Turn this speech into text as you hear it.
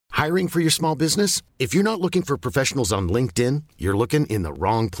Hiring for your small business? If you're not looking for professionals on LinkedIn, you're looking in the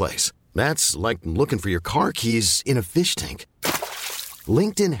wrong place. That's like looking for your car keys in a fish tank.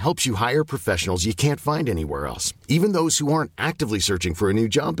 LinkedIn helps you hire professionals you can't find anywhere else, even those who aren't actively searching for a new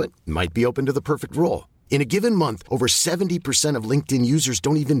job but might be open to the perfect role. In a given month, over 70% of LinkedIn users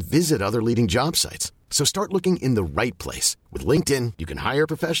don't even visit other leading job sites. So start looking in the right place. With LinkedIn, you can hire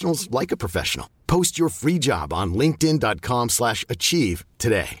professionals like a professional. Post your free job on linkedin.com/achieve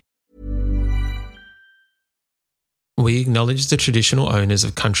today. We acknowledge the traditional owners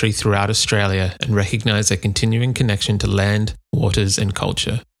of country throughout Australia and recognise their continuing connection to land, waters and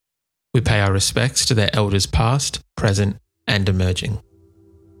culture. We pay our respects to their elders past, present and emerging.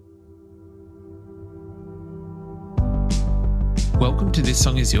 Welcome to This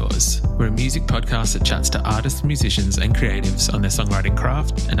Song Is Yours. We're a music podcast that chats to artists, musicians and creatives on their songwriting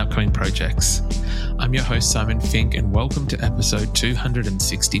craft and upcoming projects. I'm your host Simon Fink and welcome to episode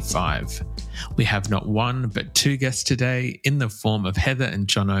 265. We have not one but two guests today in the form of Heather and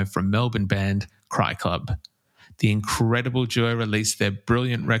Jono from Melbourne band Cry Club. The incredible duo released their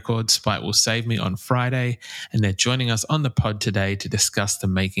brilliant record Spite Will Save Me on Friday, and they're joining us on the pod today to discuss the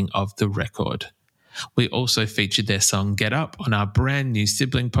making of the record. We also featured their song Get Up on our brand new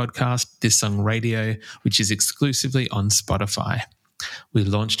sibling podcast, This Song Radio, which is exclusively on Spotify. We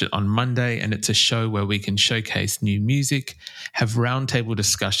launched it on Monday, and it's a show where we can showcase new music, have roundtable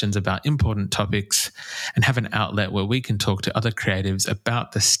discussions about important topics, and have an outlet where we can talk to other creatives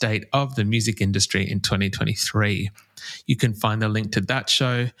about the state of the music industry in 2023. You can find the link to that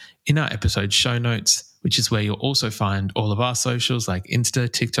show in our episode show notes, which is where you'll also find all of our socials like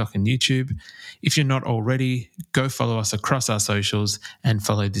Insta, TikTok, and YouTube. If you're not already, go follow us across our socials and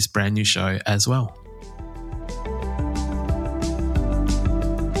follow this brand new show as well.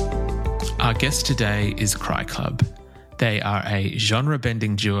 Our guest today is Cry Club. They are a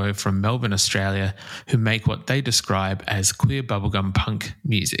genre-bending duo from Melbourne, Australia, who make what they describe as queer bubblegum punk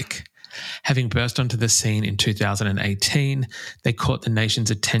music. Having burst onto the scene in 2018, they caught the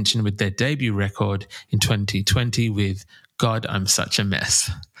nation's attention with their debut record in 2020 with God, I'm Such a Mess.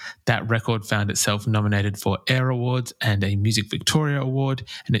 That record found itself nominated for Air Awards and a Music Victoria Award,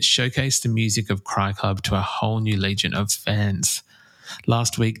 and it showcased the music of Cry Club to a whole new legion of fans.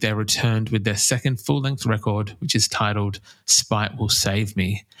 Last week, they returned with their second full-length record, which is titled Spite Will Save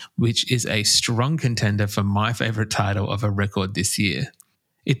Me, which is a strong contender for my favourite title of a record this year.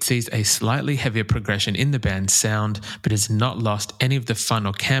 It sees a slightly heavier progression in the band's sound, but has not lost any of the fun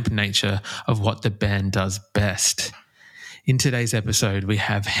or camp nature of what the band does best. In today's episode, we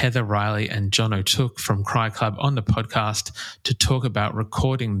have Heather Riley and Jono Took from Cry Club on the podcast to talk about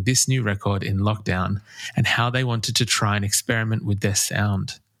recording this new record in lockdown and how they wanted to try and experiment with their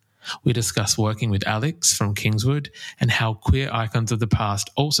sound. We discuss working with Alex from Kingswood and how queer icons of the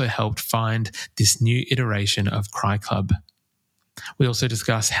past also helped find this new iteration of Cry Club. We also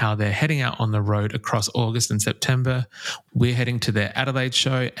discuss how they're heading out on the road across August and September. We're heading to their Adelaide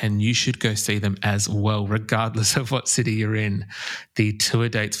show, and you should go see them as well, regardless of what city you're in. The tour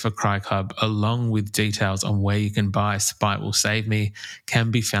dates for Cry Club, along with details on where you can buy Spite Will Save Me, can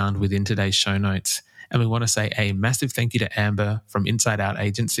be found within today's show notes. And we want to say a massive thank you to Amber from Inside Out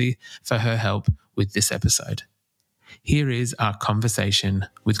Agency for her help with this episode. Here is our conversation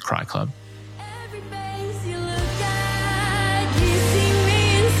with Cry Club.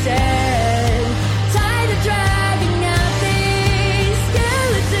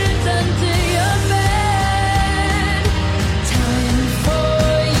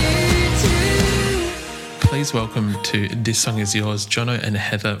 Please welcome to This Song Is Yours, Jono and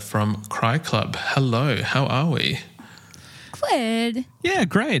Heather from Cry Club. Hello, how are we? Good. Yeah,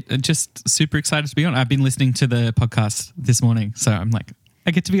 great. Just super excited to be on. I've been listening to the podcast this morning, so I'm like,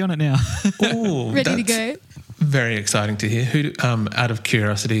 I get to be on it now. Ooh, ready to go. Very exciting to hear. Who, out of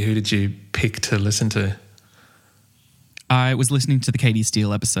curiosity, who did you pick to listen to? I was listening to the Katie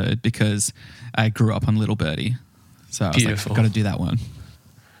Steele episode because I grew up on Little Birdie. So I was Beautiful. like, got to do that one.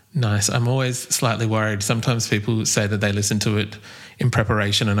 Nice. I'm always slightly worried. Sometimes people say that they listen to it in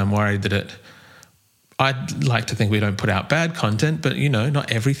preparation, and I'm worried that I'd like to think we don't put out bad content, but, you know,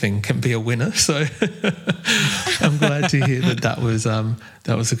 not everything can be a winner. So I'm glad to hear that was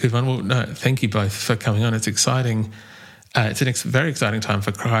a good one. Well, no, thank you both for coming on. It's exciting. It's a very exciting time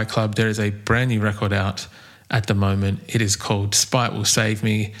for Cry Club. There is a brand new record out at the moment. It is called Spite Will Save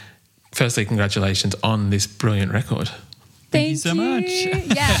Me. Firstly, congratulations on this brilliant record. Thank you so much.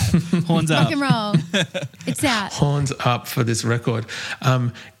 Yeah. Horns up. Rock and roll. It's out. Horns up for this record.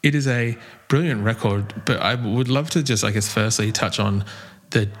 It is a brilliant record, but I would love to just, I guess, firstly touch on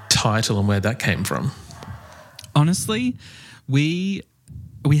the title and where that came from. Honestly, we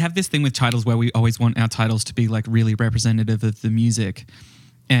we have this thing with titles where we always want our titles to be like really representative of the music.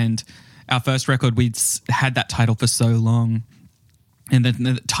 And our first record, we'd had that title for so long. And then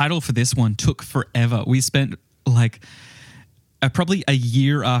the title for this one took forever. We spent like probably a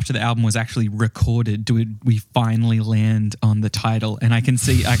year after the album was actually recorded, did we finally land on the title. And I can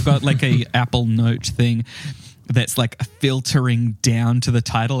see I've got like a Apple Note thing that's like filtering down to the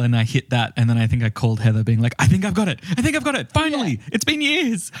title, and I hit that, and then I think I called Heather being like, I think I've got it. Finally. Yeah. It's been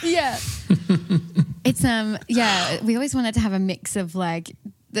years. Yeah. It's we always wanted to have a mix of like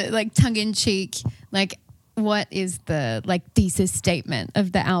tongue in cheek, like what is the like thesis statement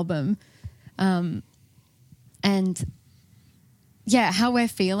of the album, and how we're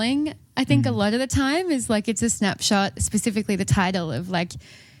feeling. I think a lot of the time is like it's a snapshot, specifically the title of like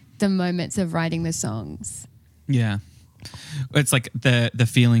the moments of writing the songs. Yeah. It's like the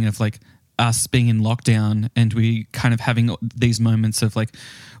feeling of like us being in lockdown and we kind of having these moments of like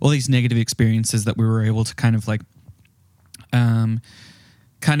all these negative experiences that we were able to kind of like kind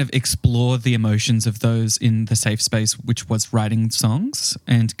of explore the emotions of those in the safe space, which was writing songs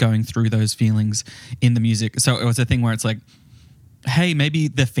and going through those feelings in the music. So it was a thing where it's like, hey, maybe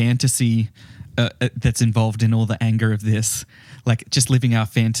the fantasy that's involved in all the anger of this, like just living our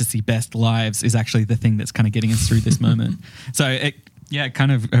fantasy best lives, is actually the thing that's kind of getting us through this moment. So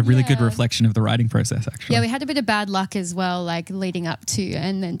kind of a really good reflection of the writing process, actually. Yeah, we had a bit of bad luck as well, like leading up to,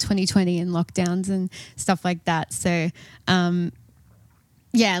 and then 2020 and lockdowns and stuff like that. So,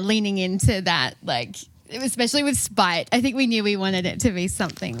 leaning into that, like, especially with Spite, I think we knew we wanted it to be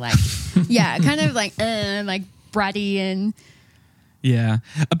something like, kind of like bratty and... Yeah,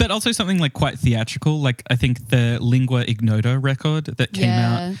 but also something like quite theatrical. Like I think the Lingua Ignota record that came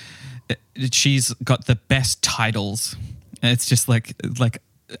out, she's got the best titles. It's just like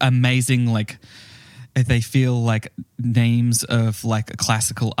amazing. Like they feel like names of like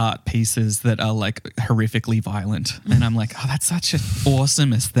classical art pieces that are like horrifically violent. And I'm like, oh, that's such an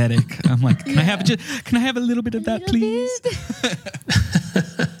awesome aesthetic. I'm like, can I have a little bit of that, please?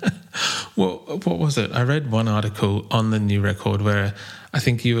 Well, what was it? I read one article on the new record where I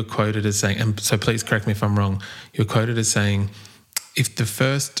think you were quoted as saying, and so please correct me if I'm wrong, you were quoted as saying, if the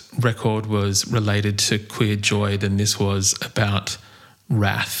first record was related to queer joy, then this was about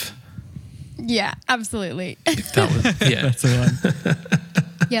wrath. Yeah, absolutely. That's the one.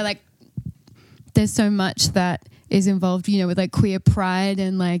 Yeah, like there's so much that is involved, with like queer pride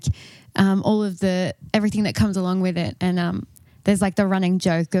and like all of everything that comes along with it. And there's like the running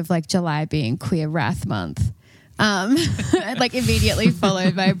joke of like July being Queer Wrath Month, like immediately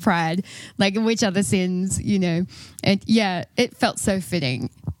followed by Pride, like which other sins, and it felt so fitting.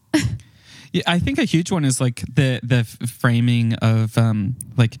 Yeah, I think a huge one is like the framing of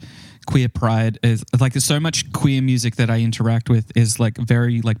like queer pride is like there's so much queer music that I interact with is like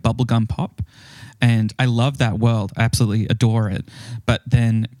very like bubblegum pop, and I love that world, I absolutely adore it, but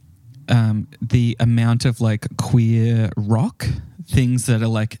then the amount of like queer rock things that are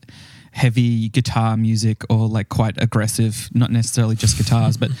like heavy guitar music or like quite aggressive, not necessarily just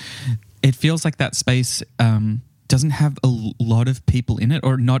guitars, but it feels like that space doesn't have a lot of people in it,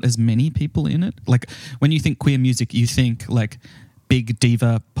 or not as many people in it. Like when you think queer music, you think like big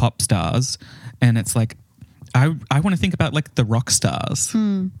diva pop stars, and it's like I want to think about like the rock stars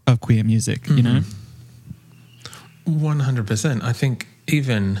of queer music, 100%. I think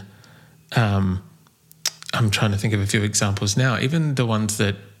even I'm trying to think of a few examples now. Even the ones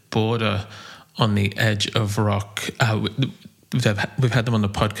that border on the edge of rock, we've had them on the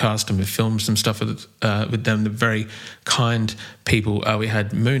podcast and we've filmed some stuff with them. They're very kind people. We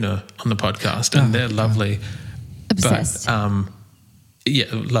had Moona on the podcast, and they're lovely. Obsessed. But,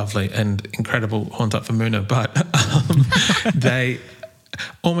 lovely and incredible. Horns up for Moona. But they...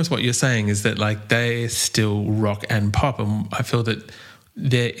 Almost what you're saying is that like they're still rock and pop, and I feel that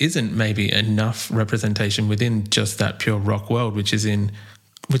there isn't maybe enough representation within just that pure rock world, which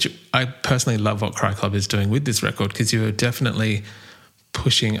I personally love what Cry Club is doing with this record, because you are definitely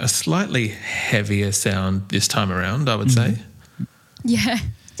pushing a slightly heavier sound this time around, I would say. Yeah,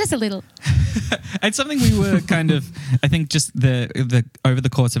 just a little. It's something we were kind of, I think just the over the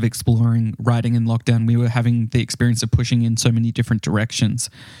course of exploring writing in lockdown, we were having the experience of pushing in so many different directions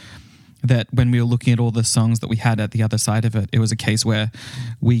that when we were looking at all the songs that we had at the other side of it, it was a case where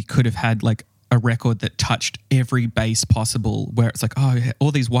we could have had like a record that touched every base possible, where it's like, oh,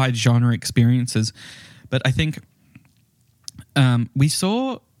 all these wide genre experiences. But I think we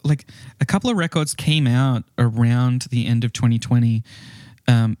saw like a couple of records came out around the end of 2020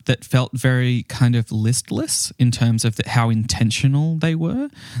 that felt very kind of listless in terms of how intentional they were.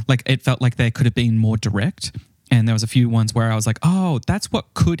 Like it felt like they could have been more direct. And there was a few ones where I was like, oh, that's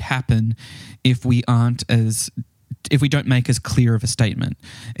what could happen if we don't make as clear of a statement,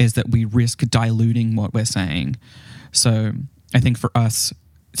 is that we risk diluting what we're saying. So I think for us,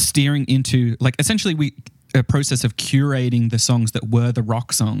 steering into like essentially a process of curating the songs that were the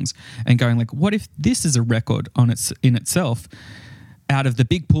rock songs and going like, what if this is a record in itself, out of the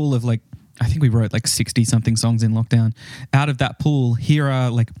big pool of like, I think we wrote like 60 something songs in lockdown. Out of that pool, here are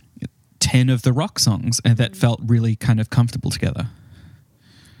like 10 of the rock songs, and that felt really kind of comfortable together.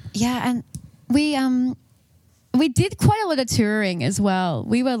 Yeah, and we did quite a lot of touring as well.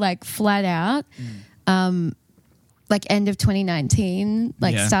 We were like flat out, like end of 2019,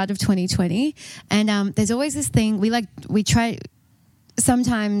 like start of 2020. And there's always this thing we try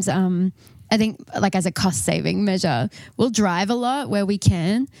sometimes. I think like as a cost saving measure, we'll drive a lot where we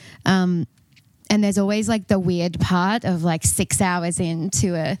can. And there's always like the weird part of like 6 hours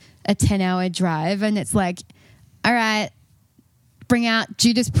into a 10-hour drive. And it's like, all right, bring out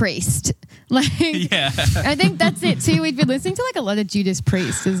Judas Priest. Like, I think that's it too. We've been listening to like a lot of Judas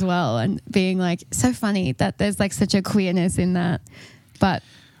Priest as well, and being like, so funny that there's like such a queerness in that. But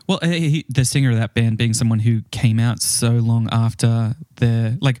well, the singer of that band being someone who came out so long after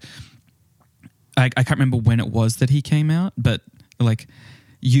their like, I can't remember when it was that he came out, but like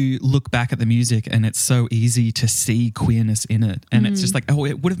you look back at the music and it's so easy to see queerness in it. And it's just like, oh,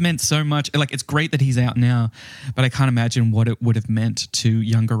 it would have meant so much. Like, it's great that he's out now, but I can't imagine what it would have meant to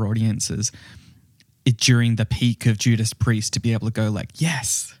younger audiences during the peak of Judas Priest to be able to go like,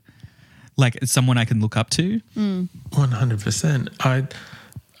 yes, like it's someone I can look up to. 100%.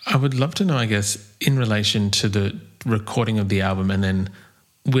 I would love to know, I guess, in relation to the recording of the album and then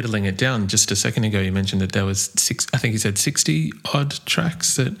whittling it down. Just a second ago you mentioned that there was 60 odd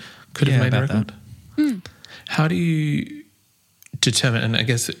tracks that could have made a record. How do you determine, and I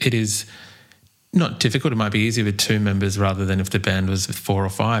guess it is not difficult, it might be easier with two members rather than if the band was 4 or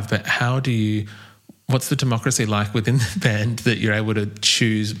 5, but what's the democracy like within the band that you're able to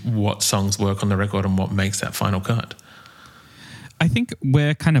choose what songs work on the record and what makes that final cut? I think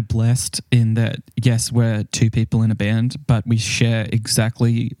we're kind of blessed in that, yes, we're 2 people in a band, but we share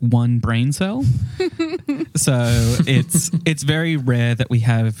exactly one brain cell. So it's very rare that we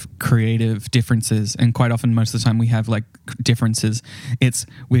have creative differences, and quite often, most of the time, we have like differences.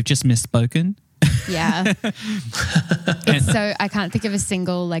 We've just misspoken. Yeah. So I can't think of a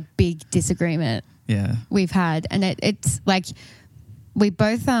single like big disagreement we've had, and it's like we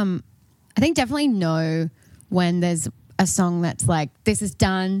both I think definitely know when there's a song that's like, this is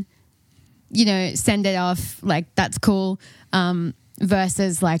done, send it off, like that's cool,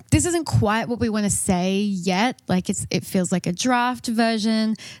 versus like, this isn't quite what we want to say yet, like it feels like a draft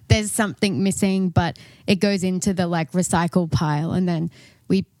version, there's something missing, but it goes into the like recycle pile, and then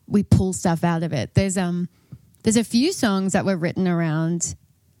we pull stuff out of it. There's a few songs that were written around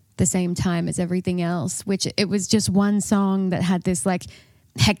the same time as everything else, which it was just one song that had this like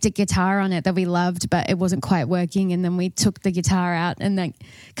hectic guitar on it that we loved, but it wasn't quite working, and then we took the guitar out and then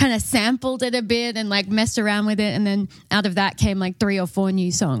kind of sampled it a bit and like messed around with it, and then out of that came like 3 or 4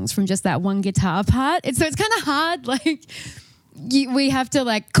 new songs from just that one guitar part. So it's kind of hard, like we have to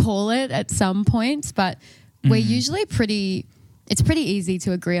like call it at some points, but we're usually it's pretty easy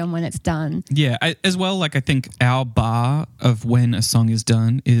to agree on when it's done. Yeah, as well, like I think our bar of when a song is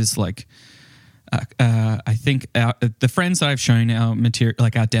done is like I think the friends that I've shown our material,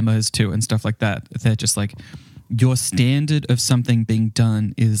 like our demos to and stuff like that, they're just like, your standard of something being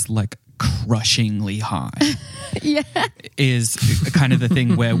done is like crushingly high. Is kind of the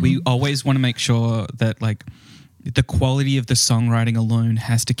thing where we always want to make sure that like the quality of the songwriting alone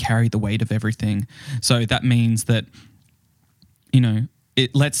has to carry the weight of everything. So that means that,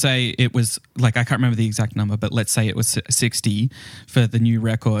 let's say it was like, I can't remember the exact number, but let's say it was 60 for the new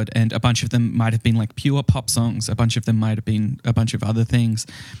record, and a bunch of them might have been like pure pop songs. A bunch of them might have been a bunch of other things.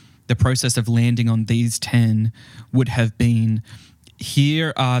 The process of landing on these 10 would have been,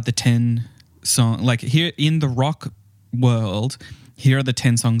 here are the 10 songs, like here in the rock world, here are the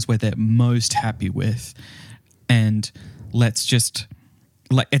 10 songs where they're most happy with. And let's just,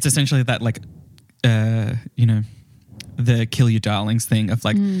 like, it's essentially that like, the Kill Your Darlings thing of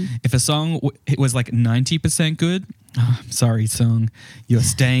like, if a song it was like 90% good, sorry song, you're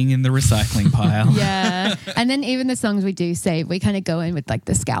staying in the recycling pile. Yeah. And then even the songs we do save, we kind of go in with like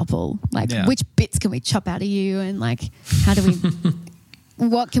the scalpel, like which bits can we chop out of you, and like how do we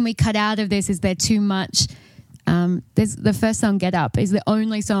what can we cut out of this? Is there too much? There's the first song, Get Up, is the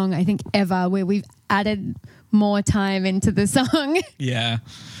only song I think ever where we've added more time into the song. Yeah.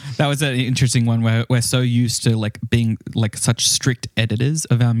 That was an interesting one where we're so used to like being like such strict editors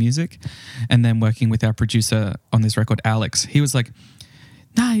of our music, and then working with our producer on this record, Alex, he was like,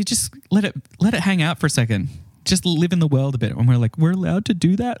 nah, you just let it hang out for a second. Just live in the world a bit. And we're like, we're allowed to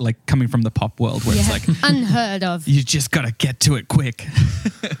do that? Like coming from the pop world where it's like unheard of. You just got to get to it quick.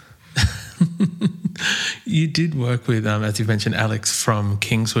 You did work with, as you mentioned, Alex from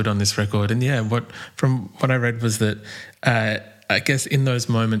Kingswood on this record. And yeah, from what I read was that I guess in those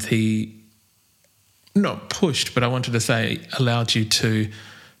moments he not pushed, but I wanted to say allowed you to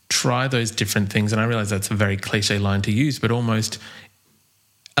try those different things. And I realize that's a very cliche line to use, but almost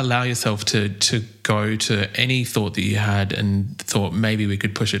allow yourself to go to any thought that you had and thought maybe we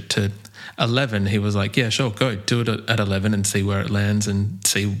could push it to 11. He was like, yeah, sure, go do it at 11 and see where it lands and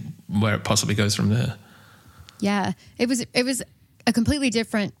see where it possibly goes from there. Yeah, it was a completely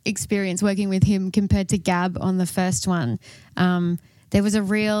different experience working with him compared to Gab on the first one. There was a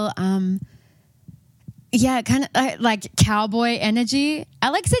real, kind of like cowboy energy.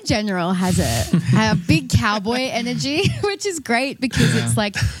 Alex in general has a big cowboy energy, which is great because it's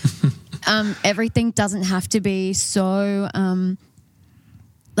like everything doesn't have to be so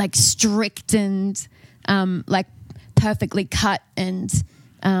like strict and like perfectly cut and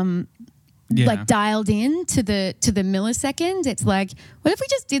like dialed in to the millisecond. It's like, what if we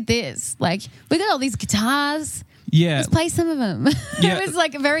just did this? Like, we got all these guitars. Yeah. Let's play some of them. Yeah. It was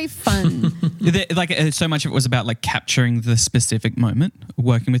like very fun. Like so much of it was about like capturing the specific moment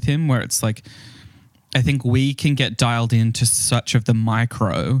working with him, where it's like, I think we can get dialed into such of the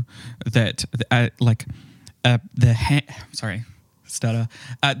micro that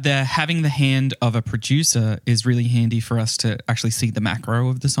having the hand of a producer is really handy for us to actually see the macro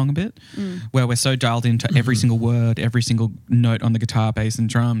of the song a bit, where we're so dialed into every single word, every single note on the guitar, bass and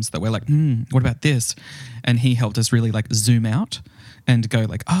drums that we're like, what about this? And he helped us really like zoom out and go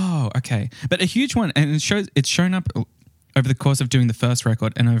like, oh, okay. But a huge one, and it's shown up over the course of doing the first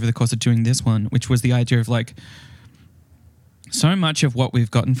record and over the course of doing this one, which was the idea of like, so much of what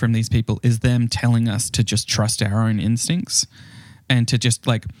we've gotten from these people is them telling us to just trust our own instincts. And to just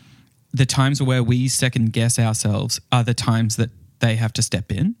like the times where we second guess ourselves are the times that they have to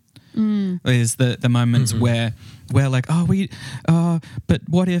step in. Is the moments where we're like, but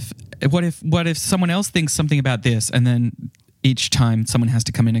what if someone else thinks something about this, and then each time someone has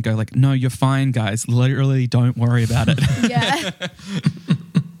to come in and go like, no, you're fine, guys. Literally, don't worry about it. Yeah.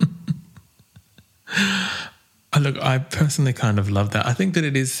 Look, I personally kind of love that. I think that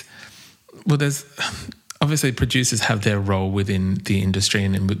it is. Well, there's. Obviously, producers have their role within the industry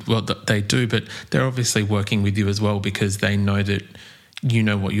and with what they do, but they're obviously working with you as well because they know that you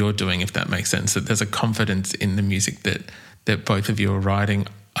know what you're doing, if that makes sense, that there's a confidence in the music that both of you are writing.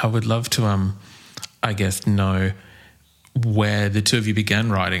 I would love to, I guess, know where the two of you began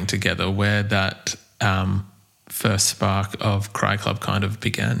writing together, where that first spark of Cry Club kind of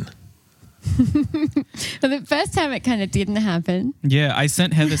began. Well, the first time it kind of didn't happen. Yeah, I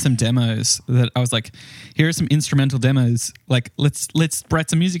sent Heather some demos that I was like, here are some instrumental demos. Like, let's write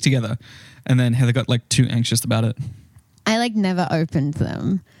some music together. And then Heather got like too anxious about it. I like never opened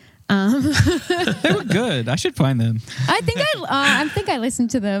them. They were good. I should find them. I think I listened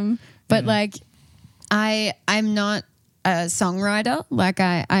to them, but like I'm not a songwriter. Like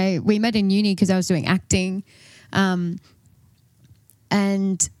we met in uni because I was doing acting, and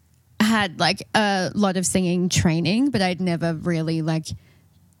had like a lot of singing training, but I'd never really like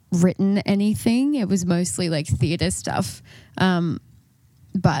written anything. It was mostly like theater stuff.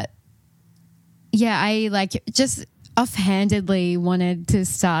 But yeah, I like just offhandedly wanted to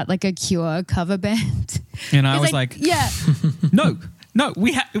start like a Cure cover band. And I was like, yeah, no,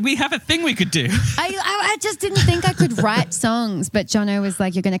 we have a thing we could do. I just didn't think I could write songs, but Jono was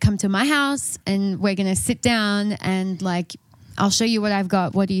like, you're going to come to my house and we're going to sit down and like, I'll show you what I've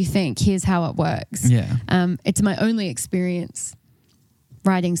got. What do you think? Here's how it works. Yeah. It's my only experience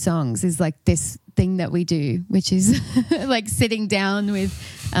writing songs is like this thing that we do, which is like sitting down with,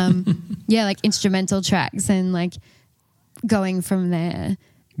 like instrumental tracks and like going from there.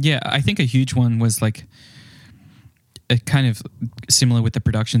 Yeah. I think a huge one was like a kind of similar with the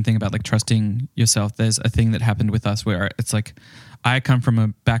production thing about like trusting yourself. There's a thing that happened with us where it's like, I come from a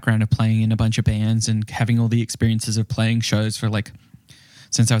background of playing in a bunch of bands and having all the experiences of playing shows for like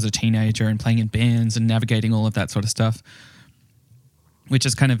since I was a teenager and playing in bands and navigating all of that sort of stuff, which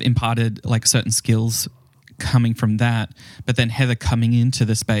has kind of imparted like certain skills coming from that. But then Heather coming into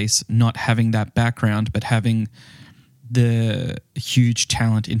the space, not having that background, but having the huge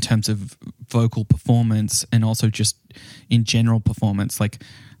talent in terms of vocal performance and also just in general performance, like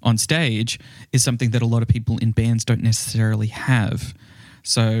on stage, is something that a lot of people in bands don't necessarily have.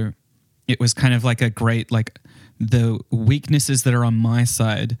 So it was kind of like a great, like the weaknesses that are on my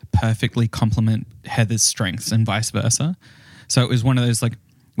side perfectly complement Heather's strengths and vice versa. So it was one of those, like,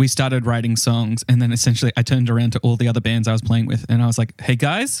 we started writing songs and then essentially I turned around to all the other bands I was playing with and I was like, hey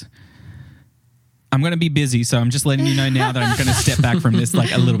guys, I'm going to be busy. So I'm just letting you know now that I'm going to step back from this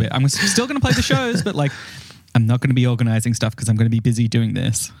like a little bit. I'm still going to play the shows, but like I'm not going to be organizing stuff because I'm going to be busy doing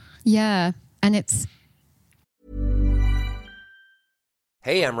this. Yeah. And it's...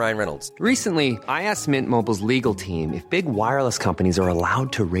 Hey, I'm Ryan Reynolds. Recently, I asked Mint Mobile's legal team if big wireless companies are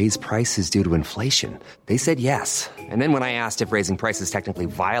allowed to raise prices due to inflation. They said yes. And then when I asked if raising prices technically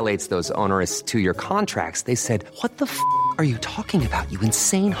violates those onerous 2-year contracts, they said, what the f*** are you talking about, you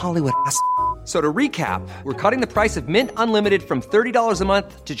insane Hollywood ass f- So to recap, we're cutting the price of Mint Unlimited from $30 a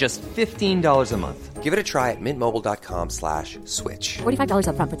month to just $15 a month. Give it a try at mintmobile.com/switch. $45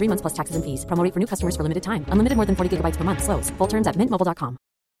 up front for 3 months plus taxes and fees. Promo rate for new customers for limited time. Unlimited more than 40 gigabytes per month. Slows full terms at mintmobile.com.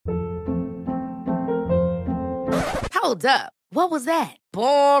 Hold up. What was that?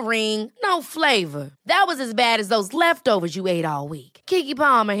 Boring. No flavor. That was as bad as those leftovers you ate all week. Keke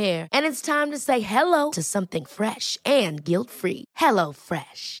Palmer here. And it's time to say hello to something fresh and guilt-free. Hello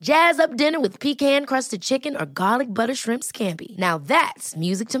Fresh. Jazz up dinner with pecan-crusted chicken or garlic butter shrimp scampi. Now that's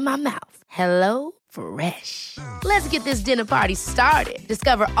music to my mouth. Hello Fresh. Let's get this dinner party started.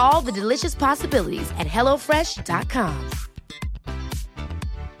 Discover all the delicious possibilities at hellofresh.com.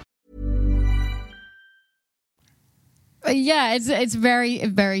 Yeah, it's very,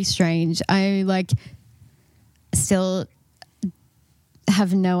 very strange. I like still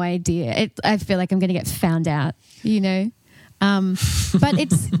have no idea. I feel like I'm going to get found out, you know. But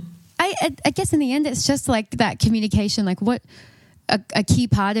it's I guess in the end it's just like that communication. Like what a key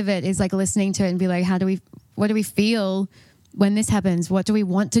part of it is like listening to it and be like, what do we feel when this happens? What do we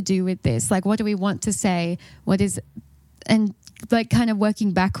want to do with this? Like what do we want to say? And like kind of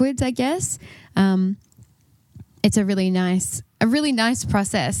working backwards, I guess. It's a really nice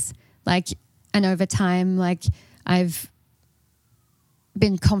process. Like, and over time, like I've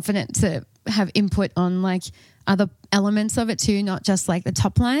been confident to have input on like other elements of it too, not just like the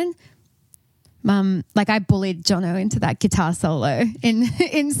top line. Like I bullied Jono into that guitar solo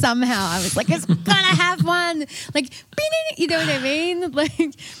in somehow. I was like, it's gonna have one. Like, you know what I mean?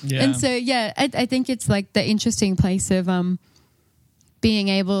 Like, yeah. And so yeah, I think it's like the interesting place of being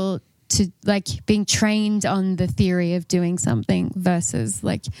able to like being trained on the theory of doing something versus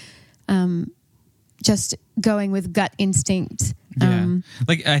like just going with gut instinct.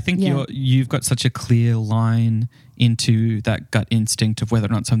 Like I think you've got such a clear line into that gut instinct of whether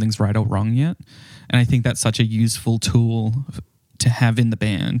or not something's right or wrong yet. And I think that's such a useful tool to have in the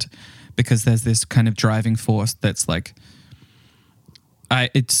band because there's this kind of driving force that's like,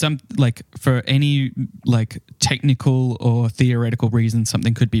 it's some like for any like technical or theoretical reason,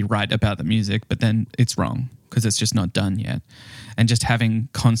 something could be right about the music, but then it's wrong because it's just not done yet. And just having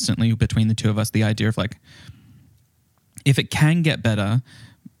constantly between the two of us, the idea of like, if it can get better,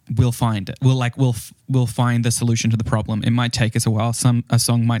 we'll find it. We'll find the solution to the problem. It might take us a while. A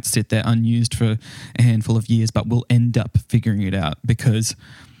song might sit there unused for a handful of years, but we'll end up figuring it out because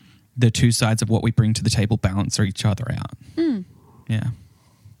the two sides of what we bring to the table balance each other out. Mm. Yeah.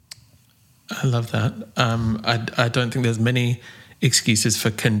 I love that. I don't think there's many excuses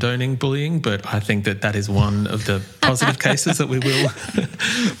for condoning bullying, but I think that is one of the positive cases that we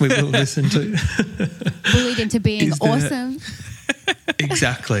will listen to. Bullied into being awesome.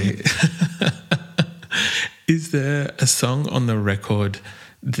 Exactly. Is there a song on the record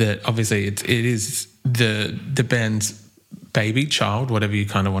that obviously it is the band's baby child, whatever you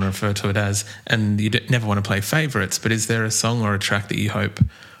kind of want to refer to it as, and you never want to play favourites, but is there a song or a track that you hope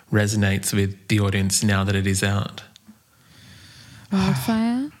resonates with the audience now that it is out?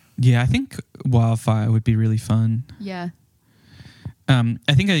 Wildfire? Yeah, I think Wildfire would be really fun. Yeah. I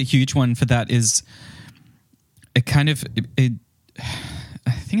think a huge one for that is I think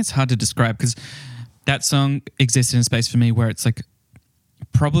it's hard to describe because that song exists in a space for me where it's like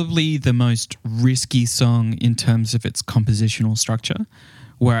probably the most risky song in terms of its compositional structure,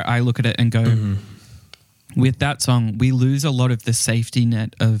 where I look at it and go, with that song, we lose a lot of the safety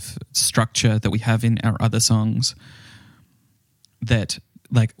net of structure that we have in our other songs. That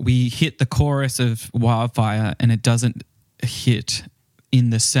like we hit the chorus of Wildfire and it doesn't hit in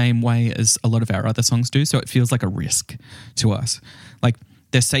the same way as a lot of our other songs do. So it feels like a risk to us. Like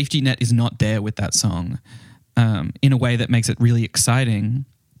the safety net is not there with that song in a way that makes it really exciting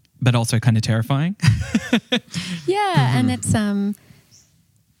but also kind of terrifying. Yeah, and it's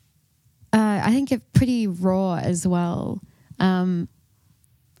I think it's pretty raw as well. It's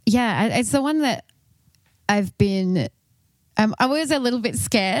the one that I've been. I was a little bit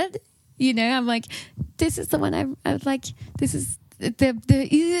scared. You know, I'm like, this is the one I was like. This is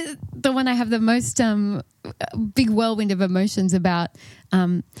the one I have the most big whirlwind of emotions about.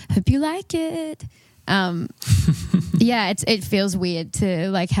 Hope you like it. It feels weird to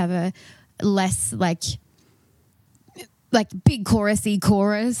like have a less like big chorusy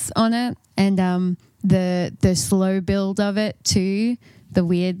chorus on it, and the slow build of it too, the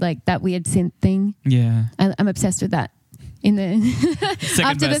weird that weird synth thing. Yeah, I'm obsessed with that. In the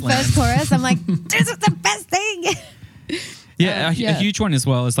after the first chorus, I'm like, this is the best thing. A huge one as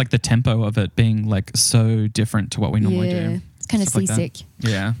well is like the tempo of it being like so different to what we normally do. It's kind of seasick.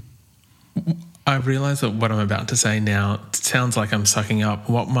 Yeah. I realise that what I'm about to say now sounds like I'm sucking up.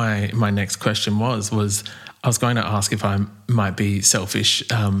 What my next question was I was going to ask if I might be selfish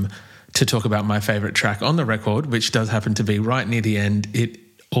to talk about my favourite track on the record, which does happen to be right near the end. It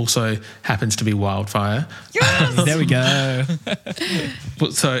also happens to be Wildfire. Yes! There we go.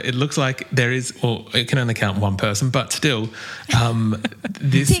 So it looks like there is, or it can only count one person, but still,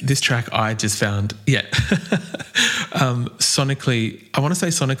 this track I just found, sonically, I want to say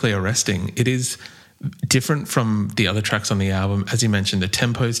sonically arresting. It is different from the other tracks on the album. As you mentioned, the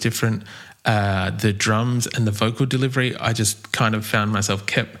tempo is different. The drums and the vocal delivery, I just kind of found myself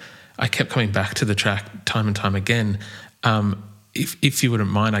I kept coming back to the track time and time again. If you wouldn't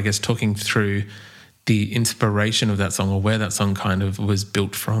mind, I guess, talking through the inspiration of that song or where that song kind of was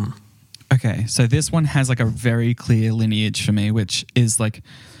built from. Okay, so this one has like a very clear lineage for me, which is like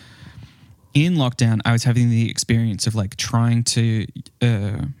in lockdown, I was having the experience of like trying to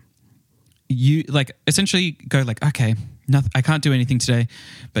essentially go like, okay, I can't do anything today,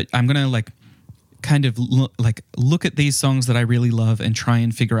 but I'm going to like kind of look at these songs that I really love and try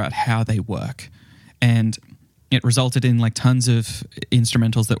and figure out how they work. And it resulted in like tons of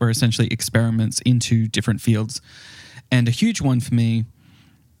instrumentals that were essentially experiments into different fields. And a huge one for me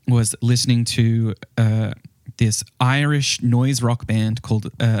was listening to this Irish noise rock band called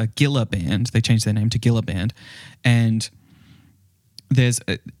Gilla Band. They changed their name to Gilla Band. And there's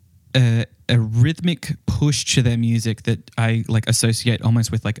a rhythmic push to their music that I like associate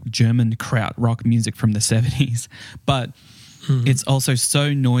almost with like German krautrock music from the 70s. But it's also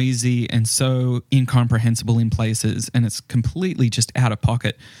so noisy and so incomprehensible in places, and it's completely just out of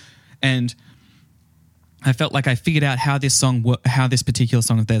pocket. And I felt like I figured out how this particular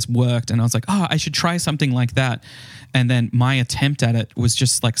song of theirs worked, and I was like, I should try something like that. And then my attempt at it was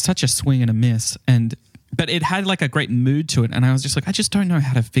just like such a swing and a miss, but it had like a great mood to it, and I was just like, I just don't know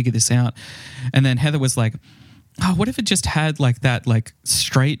how to figure this out. And then Heather was like, what if it just had like that like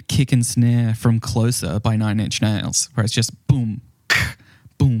straight kick and snare from Closer by Nine Inch Nails, where it's just boom,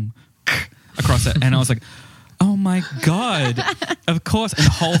 boom, across it. And I was like, oh my God, of course. And the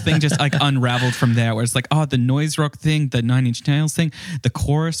whole thing just like unraveled from there, where it's like, the noise rock thing, the Nine Inch Nails thing, the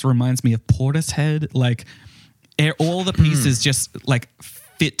chorus reminds me of Portishead. Like all the pieces just like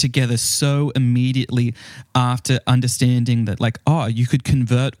fit together so immediately after understanding that like, you could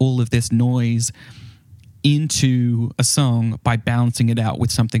convert all of this noise into a song by balancing it out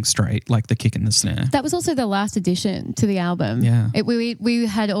with something straight, like the kick and the snare. That was also the last addition to the album. Yeah. We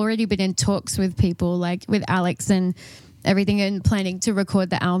had already been in talks with people, like with Alex and everything, and planning to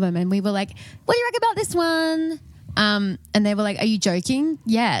record the album. And we were like, what do you reckon about this one? And they were like, are you joking?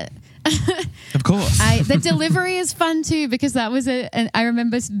 Yeah. Of course. The delivery is fun too, because that was I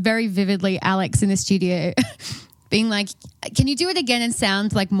remember very vividly Alex in the studio being like, can you do it again and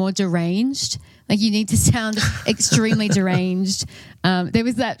sound like more deranged? Like you need to sound extremely deranged. There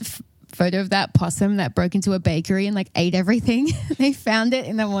was that photo of that possum that broke into a bakery and like ate everything. They found it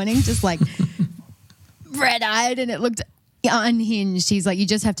in the morning just like red-eyed, and it looked unhinged. He's like, you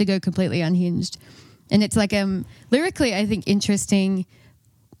just have to go completely unhinged. And it's like lyrically, I think, interesting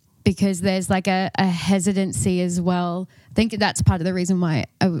because there's like a hesitancy as well. I think that's part of the reason why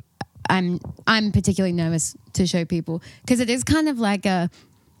I'm particularly nervous to show people, because it is kind of like a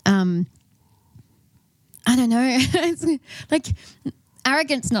I don't know. It's like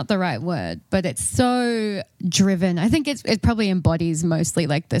arrogant's not the right word, but it's so driven. I think it probably embodies mostly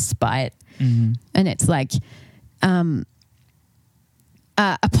like the spite, and it's like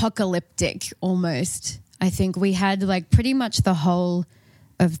apocalyptic almost. I think we had like pretty much the whole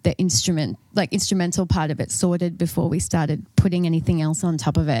of the instrumental part of it sorted before we started putting anything else on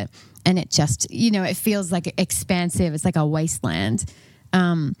top of it, and it just it feels like expansive. It's like a wasteland,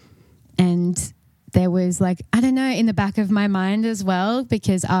 and there was like, I don't know, in the back of my mind as well,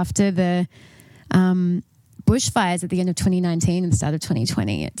 because after the bushfires at the end of 2019 and the start of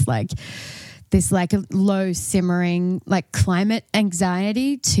 2020, it's like this like low simmering like climate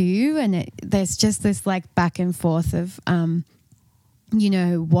anxiety too. And there's just this like back and forth of, you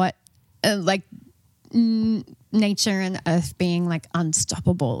know, what like nature and earth being like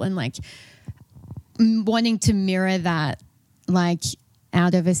unstoppable and like wanting to mirror that like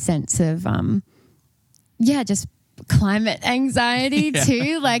out of a sense of, just climate anxiety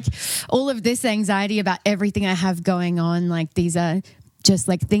too. Like all of this anxiety about everything I have going on, like these are just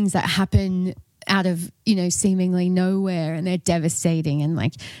like things that happen out of, you know, seemingly nowhere, and they're devastating, and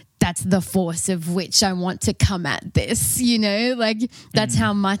like that's the force of which I want to come at this, you know, like that's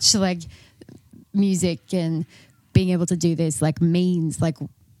how much like music and being able to do this like means. Like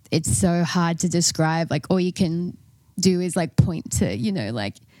it's so hard to describe. Like all you can do is like point to, you know,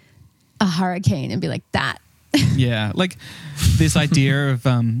 like a hurricane and be like that. Yeah, like this idea of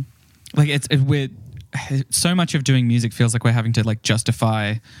like we're so much of doing music feels like we're having to like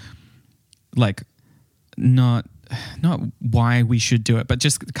justify like not why we should do it, but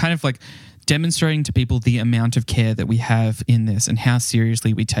just kind of like demonstrating to people the amount of care that we have in this and how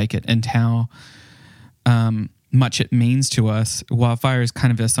seriously we take it and how much it means to us. Wildfire is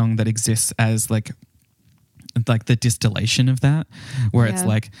kind of a song that exists as like the distillation of that, where it's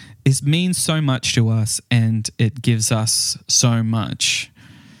like it means so much to us and it gives us so much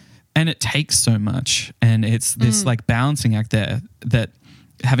and it takes so much, and it's this like balancing act there, that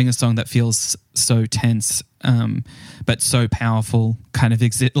having a song that feels so tense but so powerful kind of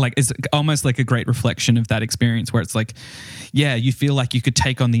like is almost like a great reflection of that experience, where it's like, yeah, you feel like you could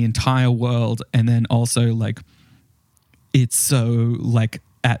take on the entire world, and then also like it's so like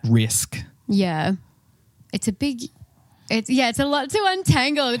at risk. Yeah. It's a lot to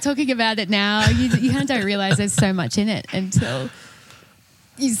untangle. We're talking about it now. You kind of don't realize there's so much in it until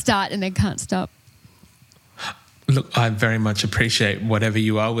you start and then can't stop. Look, I very much appreciate whatever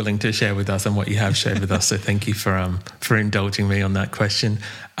you are willing to share with us and what you have shared with us. So thank you for indulging me on that question.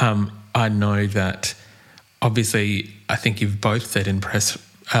 I know that obviously I think you've both said in press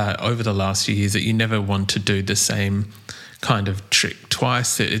over the last few years that you never want to do the same kind of trick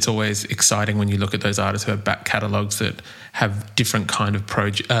twice. It's always exciting when you look at those artists who have back catalogues that have different kind of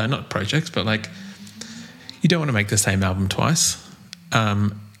not projects, but like you don't want to make the same album twice.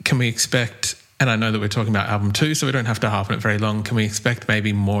 Can we expect, and I know that we're talking about album 2, so we don't have to harp on it very long, can we expect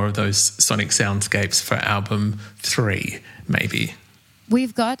maybe more of those sonic soundscapes for album 3 maybe?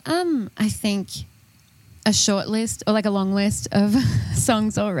 We've got, I think, a short list or like a long list of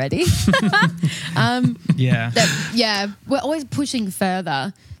songs already. We're always pushing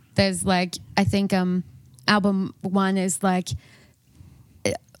further. There's like, I think album 1 is like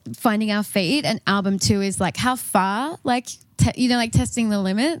finding our feet, and album 2 is like how far, like like testing the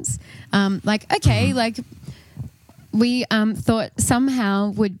limits. Like okay, like we thought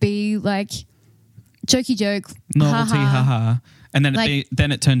somehow would be like jokey joke, novelty, haha. And then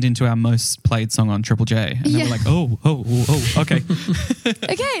then it turned into our most played song on Triple J. And then we're like, oh, okay.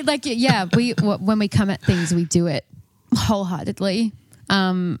 Okay, like, yeah, when we come at things, we do it wholeheartedly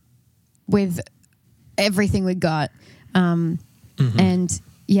with everything we got. And,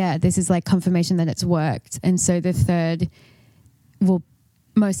 yeah, this is like confirmation that it's worked. And so the third will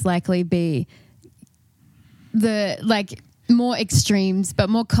most likely be the, like, more extremes, but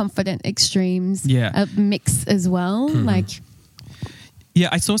more confident extremes. Yeah. A mix as well, like... Yeah,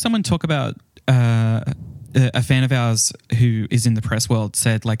 I saw someone talk about a fan of ours who is in the press world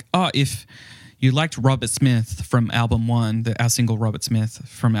said like, oh, if you liked Robert Smith from album 1, our single Robert Smith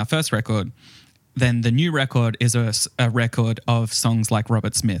from our first record, then the new record is a record of songs like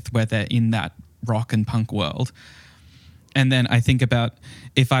Robert Smith, where they're in that rock and punk world. And then I think about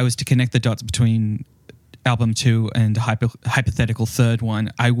if I was to connect the dots between album 2 and hypothetical third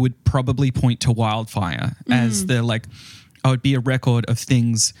one, I would probably point to Wildfire as the like... I would be a record of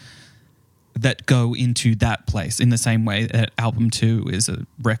things that go into that place in the same way that album 2 is a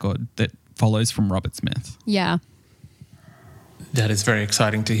record that follows from Robert Smith. Yeah. That is very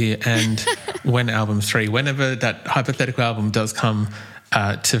exciting to hear. And when album 3, whenever that hypothetical album does come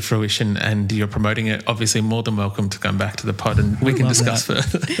to fruition and you're promoting it, obviously more than welcome to come back to the pod and we can discuss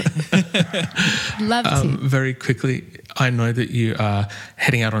further. Love to. Very quickly, I know that you are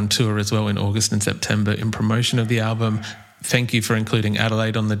heading out on tour as well in August and September in promotion of the album. Thank you for including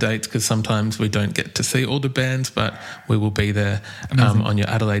Adelaide on the dates, because sometimes we don't get to see all the bands, but we will be there on your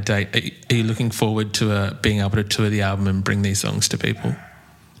Adelaide date. Are you looking forward to being able to tour the album and bring these songs to people?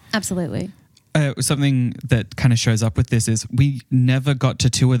 Absolutely. Something that kind of shows up with this is we never got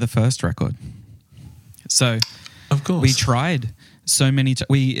to tour the first record. So Of course. we tried so many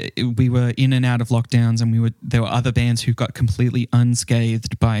we were in and out of lockdowns, and there were other bands who got completely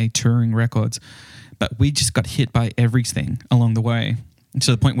unscathed by touring records, but we just got hit by everything along the way,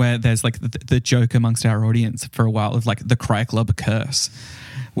 to the point where there's like the joke amongst our audience for a while of like the Cry Club curse,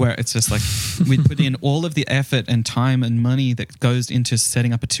 where it's just like we'd put in all of the effort and time and money that goes into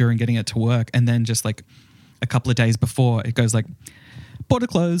setting up a tour and getting it to work, and then just like a couple of days before it goes like border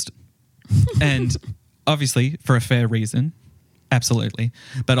closed. And obviously for a fair reason, absolutely,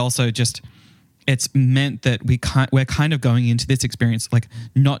 but also just it's meant that we're kind of going into this experience like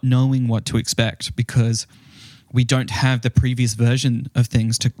not knowing what to expect, because we don't have the previous version of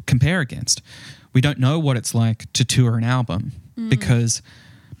things to compare against. We don't know what it's like to tour an album, because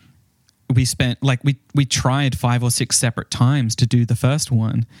we spent like we tried 5 or 6 separate times to do the first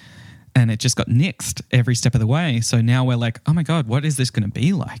one, and it just got nixed every step of the way. So now we're like, oh my God, what is this going to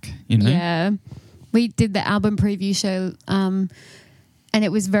be like? You know? Yeah. We did the album preview show, and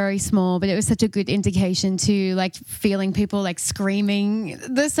it was very small, but it was such a good indication to like feeling people like screaming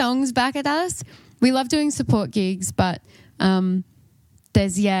the songs back at us. We love doing support gigs, but it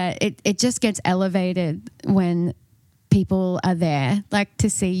just gets elevated when people are there, like to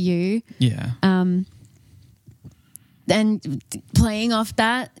see you. Yeah. And playing off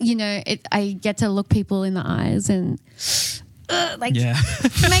that, you know, I get to look people in the eyes and make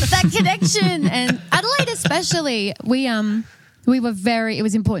that connection. And Adelaide especially, it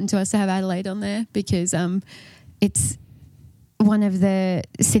was important to us to have Adelaide on there, because it's one of the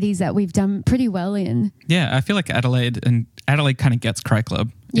cities that we've done pretty well in. Yeah, I feel like Adelaide kind of gets Cry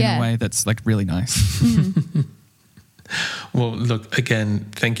Club in a way that's like really nice. Mm-hmm. Well, look, again,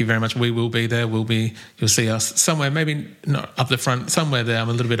 thank you very much. We will be there. You'll see us somewhere, maybe not up the front, somewhere there. I'm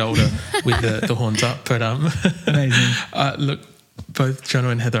a little bit older with the horns up, but Amazing. Look, both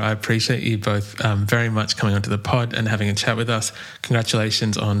Jono and Heather, I appreciate you both very much coming onto the pod and having a chat with us.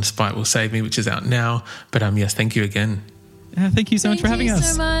 Congratulations on Spite Will Save Me, which is out now. But yes, thank you again. Thank you so much for having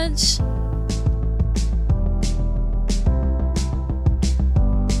us. Thank you so much.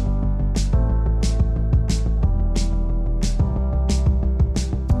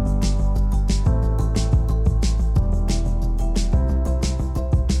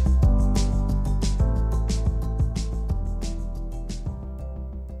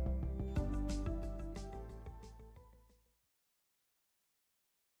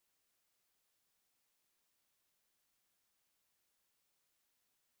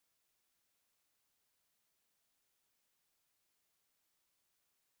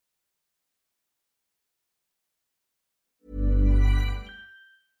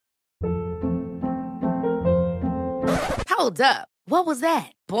 Hold up. What was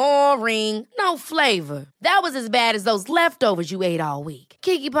that? Boring. No flavor. That was as bad as those leftovers you ate all week.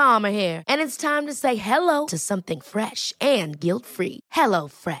 Keke Palmer here. And it's time to say hello to something fresh and guilt-free. Hello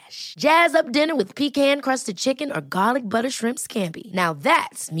Fresh. Jazz up dinner with pecan-crusted chicken or garlic butter shrimp scampi. Now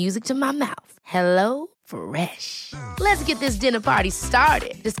that's music to my mouth. Hello Fresh. Let's get this dinner party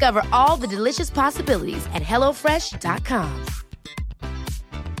started. Discover all the delicious possibilities at HelloFresh.com.